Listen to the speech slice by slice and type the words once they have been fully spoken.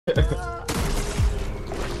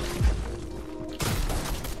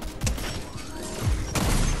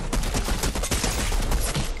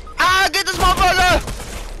Ah, get this motherfucker!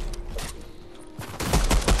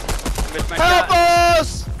 Help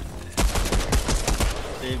us!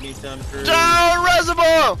 Save me, Tom Cruise. Down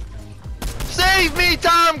Reservoir! Save me,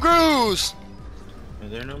 Tom Cruise! Are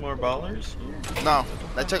there no more ballers? No,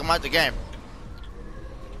 they took him out the game.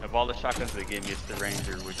 Of all the shotguns they gave me, it's the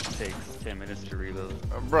Ranger, which takes 10 minutes to reload.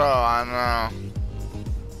 Bro, I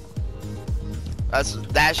know.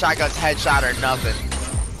 That shotgun's headshot or nothing.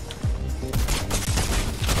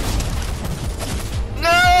 No!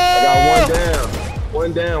 I got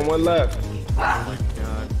one down, one left. Oh my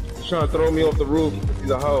god. He's trying to throw me off the roof. He's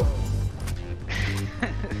a hoe.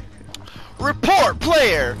 Report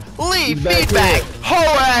player. Leave He's back feedback. here.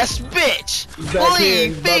 Hoe ass bitch. He's back here.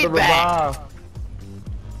 Leave He's about to feedback. revive.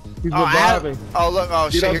 He's reviving. Oh look! Oh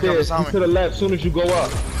Get shit! up Here there. comes He's Tommy. to the left. Soon as you go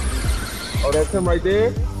up. Oh, that's him right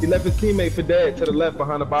there. He left his teammate for dead to the left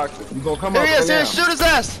behind the boxes. You gonna come Here up he is! now. Here, shoot his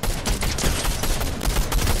ass!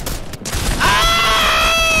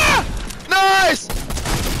 Ah! Nice!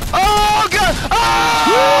 Oh god!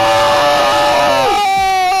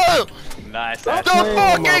 Oh! Nice. Stop The playing with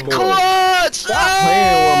my fucking boy. clutch! Stop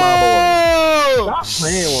playing with my boy. Oh! Stop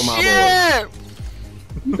playing with my Shit! boy.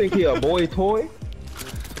 You think he a boy toy?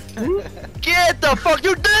 Get the fuck!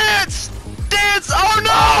 You dance! Dance! Oh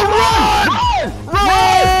no! Run!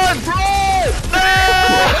 Run!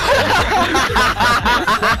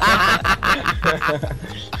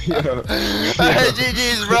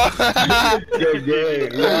 GG's, bro. Good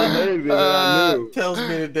game. Yeah, I heard it. I knew. Tells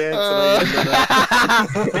me to dance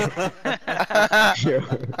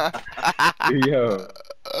and Yo.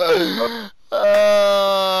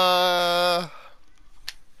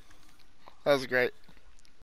 That was great.